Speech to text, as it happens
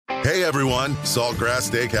Hey everyone, Saltgrass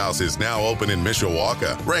Steakhouse is now open in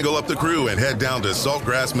Mishawaka. Wrangle up the crew and head down to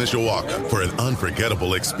Saltgrass Mishawaka for an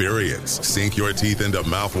unforgettable experience. Sink your teeth into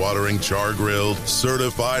mouth-watering char-grilled,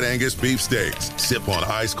 certified Angus beef steaks. Sip on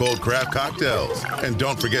ice-cold craft cocktails. And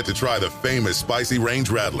don't forget to try the famous spicy range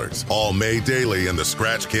rattlers, all made daily in the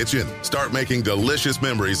Scratch Kitchen. Start making delicious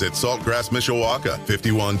memories at Saltgrass Mishawaka,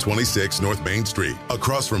 5126 North Main Street,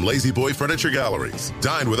 across from Lazy Boy Furniture Galleries.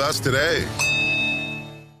 Dine with us today.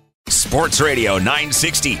 Sports Radio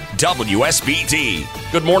 960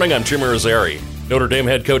 WSBT. Good morning, I'm Jimmy Rosari. Notre Dame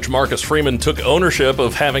head coach Marcus Freeman took ownership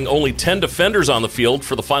of having only 10 defenders on the field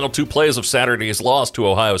for the final two plays of Saturday's loss to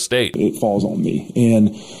Ohio State. It falls on me,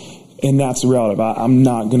 and that's the reality. I'm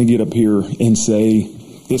not going to get up here and say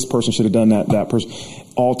this person should have done that person.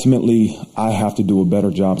 Ultimately, I have to do a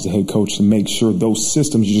better job as a head coach to make sure those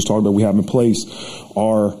systems you just talked about we have in place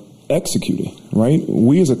are executed, right?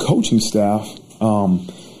 We as a coaching staff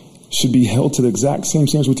should be held to the exact same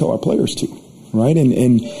standards we tell our players to, right?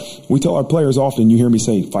 And we tell our players often, you hear me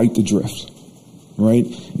say, fight the drift, right?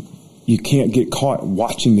 You can't get caught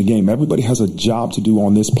watching the game. Everybody has a job to do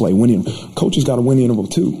on this play. Coaches got to win the interval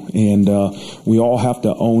too, and we all have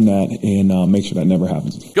to own that and make sure that never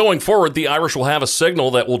happens. Going forward, the Irish will have a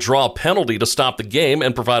signal that will draw a penalty to stop the game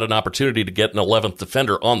and provide an opportunity to get an 11th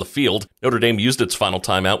defender on the field. Notre Dame used its final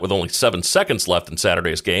timeout with only 7 seconds left in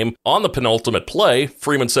Saturday's game. On the penultimate play,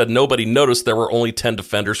 Freeman said nobody noticed there were only 10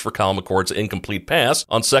 defenders for Kyle McCord's incomplete pass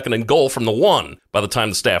on 2nd and goal from the 1. By the time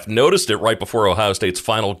the staff noticed it right before Ohio State's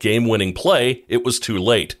final game-winning play, it was too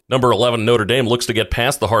late. Number 11 Notre Dame looks to get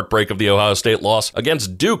past the heartbreak of the Ohio State loss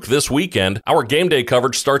against Duke this weekend. Our game day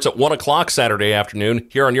coverage starts at 1 o'clock Saturday afternoon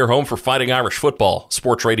here on your home for Fighting Irish football,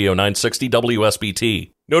 Sports Radio 960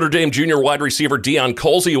 WSBT. Notre Dame junior wide receiver Deion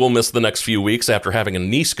Colzie will miss the next few weeks after having a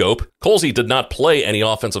knee scope. Colzie did not play any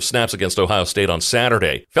offensive snaps against Ohio State on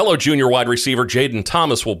Saturday. Fellow junior wide receiver Jaden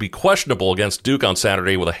Thomas will be questionable against Duke on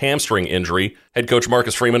Saturday with a hamstring injury. Head coach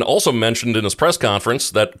Marcus Freeman also mentioned in his press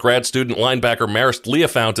conference that grad student linebacker Marist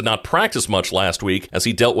Liufau did not practice much last week as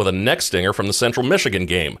he dealt with a neck stinger from the Central Michigan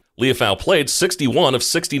game. Liufau played 61 of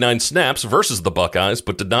 69 snaps versus the Buckeyes,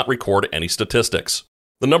 but did not record any statistics.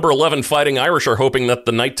 The number 11 Fighting Irish are hoping that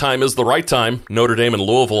the nighttime is the right time. Notre Dame and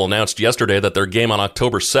Louisville announced yesterday that their game on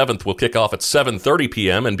October 7th will kick off at 7:30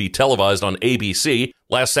 p.m. and be televised on ABC.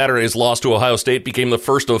 Last Saturday's loss to Ohio State became the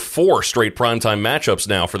first of 4 straight primetime matchups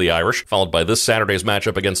now for the Irish, followed by this Saturday's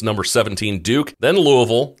matchup against number 17 Duke, then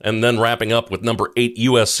Louisville, and then wrapping up with number 8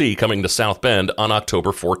 USC coming to South Bend on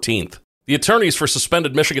October 14th. The attorneys for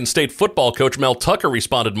suspended Michigan State football coach Mel Tucker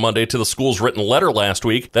responded Monday to the school's written letter last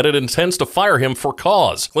week that it intends to fire him for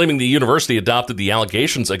cause, claiming the university adopted the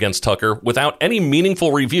allegations against Tucker without any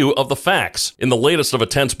meaningful review of the facts. In the latest of a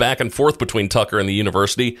tense back and forth between Tucker and the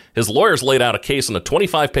university, his lawyers laid out a case in a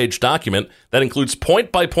 25-page document that includes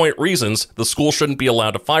point-by-point reasons the school shouldn't be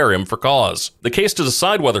allowed to fire him for cause. The case to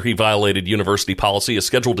decide whether he violated university policy is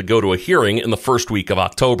scheduled to go to a hearing in the first week of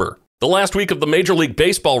October. The last week of the Major League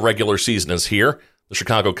Baseball regular season is here. The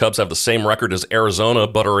Chicago Cubs have the same record as Arizona,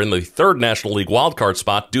 but are in the 3rd National League wildcard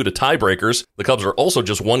spot due to tiebreakers. The Cubs are also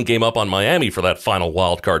just 1 game up on Miami for that final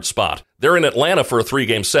wildcard spot. They're in Atlanta for a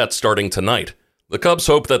 3-game set starting tonight. The Cubs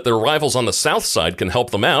hope that their rivals on the south side can help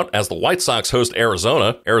them out as the White Sox host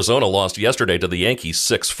Arizona. Arizona lost yesterday to the Yankees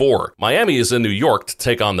 6-4. Miami is in New York to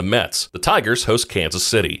take on the Mets. The Tigers host Kansas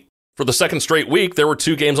City. For the second straight week, there were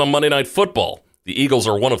 2 games on Monday Night Football. The Eagles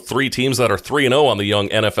are one of 3 teams that are 3-0 on the young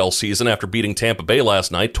NFL season after beating Tampa Bay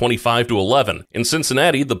last night 25-11. In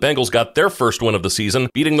Cincinnati, the Bengals got their first win of the season,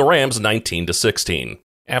 beating the Rams 19-16.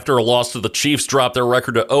 After a loss to the Chiefs dropped their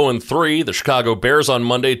record to 0-3, the Chicago Bears on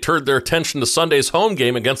Monday turned their attention to Sunday's home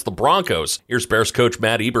game against the Broncos. Here's Bears coach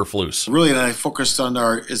Matt Eberflus. Really, that I focused on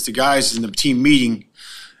is the guys in the team meeting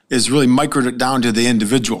is really microed it down to the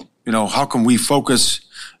individual. You know, how can we focus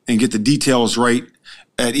and get the details right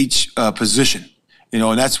at each position? You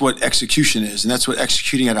know, and that's what execution is, and that's what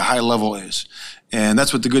executing at a high level is. And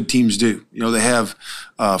that's what the good teams do. You know, they have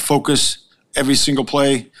focus every single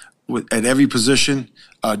play at every position,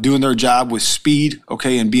 doing their job with speed,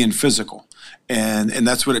 okay, and being physical. And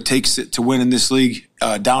that's what it takes to win in this league,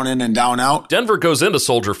 down in and down out. Denver goes into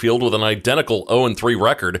Soldier Field with an identical 0-3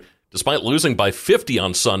 record. Despite losing by 50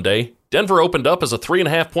 on Sunday, Denver opened up as a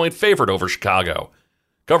 3.5-point favorite over Chicago.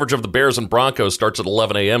 Coverage of the Bears and Broncos starts at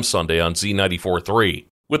 11 a.m. Sunday on Z94.3.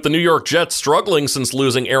 With the New York Jets struggling since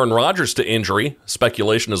losing Aaron Rodgers to injury,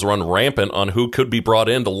 speculation has run rampant on who could be brought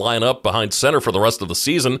in to line up behind center for the rest of the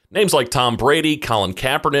season. Names like Tom Brady, Colin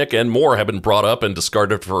Kaepernick, and more have been brought up and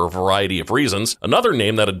discarded for a variety of reasons. Another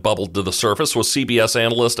name that had bubbled to the surface was CBS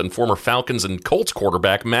analyst and former Falcons and Colts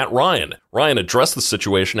quarterback Matt Ryan. Ryan addressed the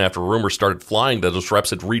situation after rumors started flying that his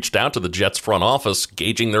reps had reached out to the Jets front office,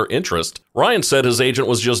 gauging their interest. Ryan said his agent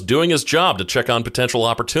was just doing his job to check on potential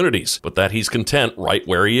opportunities, but that he's content right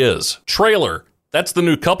where he is. Trailer. That's the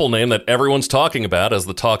new couple name that everyone's talking about as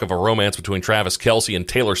the talk of a romance between Travis Kelce and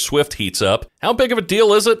Taylor Swift heats up. How big of a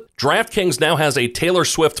deal is it? DraftKings now has a Taylor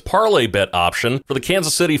Swift parlay bet option for the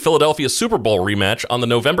Kansas City-Philadelphia Super Bowl rematch on the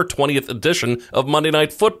November 20th edition of Monday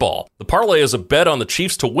Night Football. The parlay is a bet on the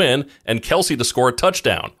Chiefs to win and Kelce to score a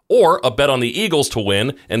touchdown, or a bet on the Eagles to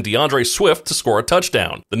win and DeAndre Swift to score a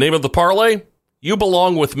touchdown. The name of the parlay? You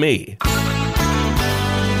Belong With Me.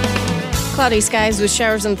 Cloudy skies with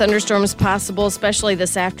showers and thunderstorms possible, especially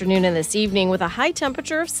this afternoon and this evening, with a high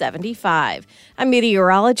temperature of 75. I'm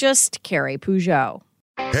meteorologist Carrie Peugeot.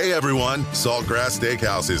 Hey everyone, Saltgrass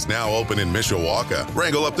Steakhouse is now open in Mishawaka.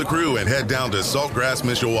 Wrangle up the crew and head down to Saltgrass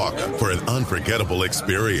Mishawaka for an unforgettable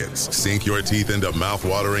experience. Sink your teeth into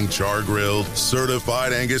mouth-watering char-grilled,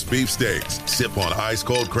 certified Angus beef steaks. Sip on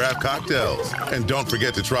ice-cold craft cocktails. And don't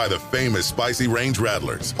forget to try the famous spicy range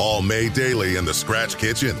rattlers, all made daily in the Scratch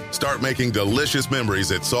Kitchen. Start making delicious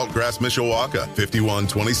memories at Saltgrass Mishawaka,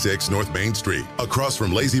 5126 North Main Street, across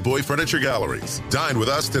from Lazy Boy Furniture Galleries. Dine with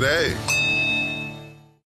us today.